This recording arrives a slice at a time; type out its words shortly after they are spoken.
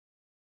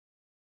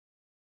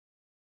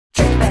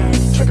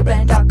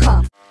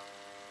triggerband.com.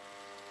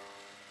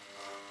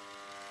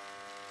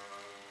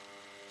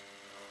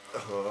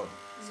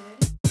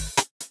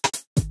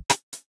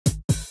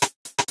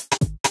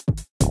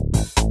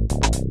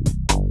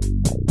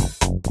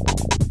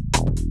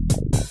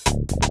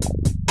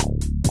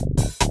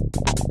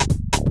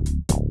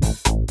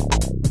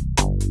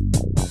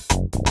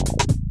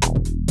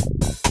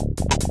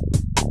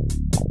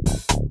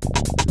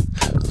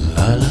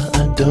 Lila,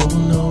 I don't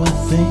know why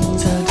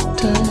things had to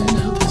turn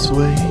out this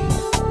way.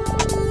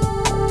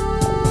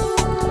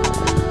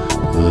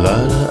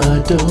 Lila,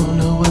 I don't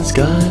know why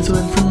skies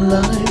went from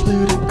light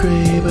blue to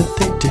grey, but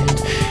they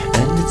did,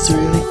 and it's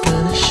really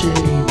kinda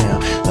shitty now.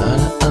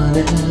 Lila, I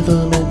never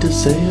meant to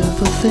say all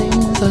the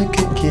things I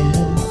could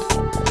give.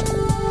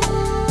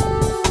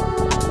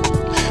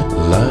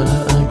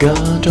 Lila, I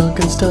got drunk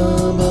and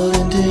stumbled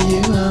into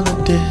you. I'm a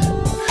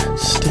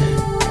dipstick.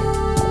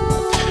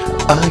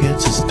 I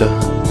guess it's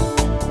done.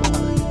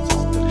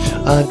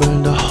 I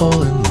burned a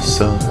hole in the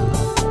sun.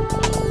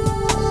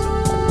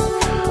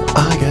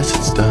 I guess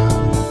it's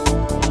done.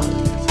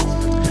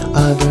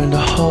 I burned a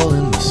hole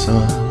in the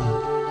sun.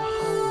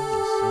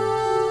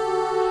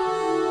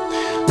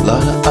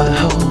 Lila, I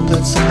hope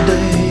that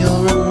someday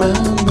you'll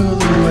remember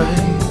the way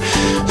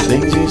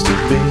things used to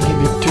be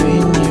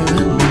between you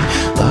and me.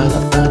 Lila,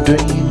 I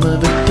dream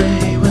of a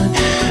day when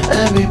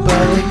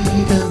everybody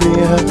can be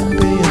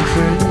happy and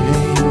free,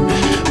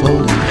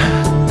 holding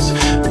hands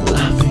and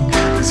laughing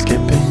and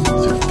skipping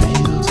through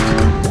fields of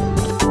gold.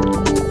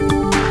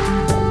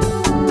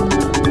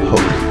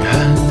 Holding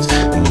hands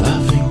and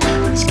laughing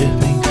and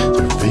skipping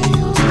through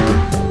fields of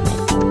gold.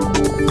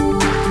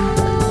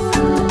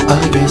 I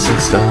guess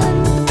it's done.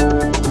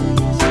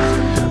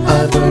 I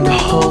burned a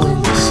hole in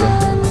the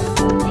sun.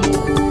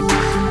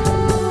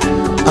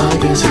 I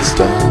guess it's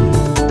done.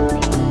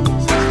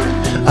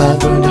 I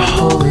burned a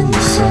hole in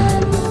the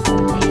sun.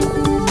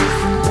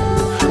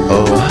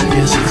 Oh, I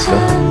guess it's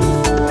done.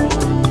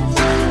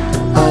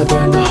 I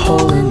burned a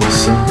hole in the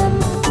sun.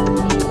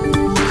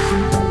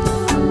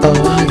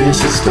 Oh, I guess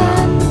it's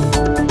done.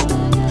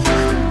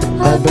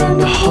 I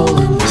burned a hole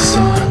in the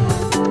sun.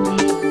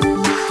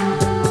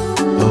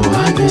 Oh,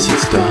 I guess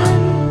it's done.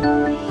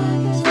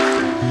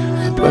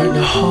 I burned a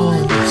hole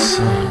in the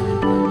sun.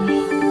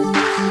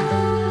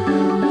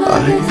 I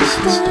guess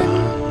it's done.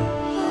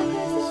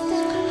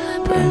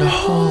 Burned a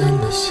hole in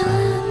the sun.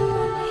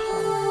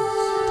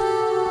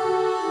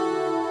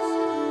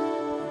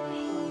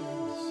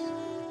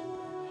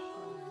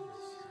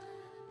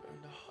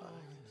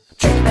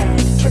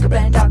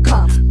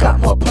 Triggerband.com. Got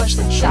more punch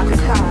than Shaka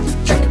Khan.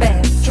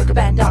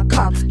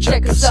 Triggerband.com.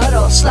 Check us out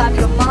or slap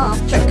your mom.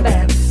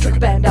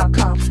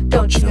 Triggerband.com.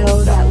 Don't you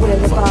know that we're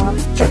the bomb?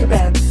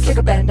 Triggerband.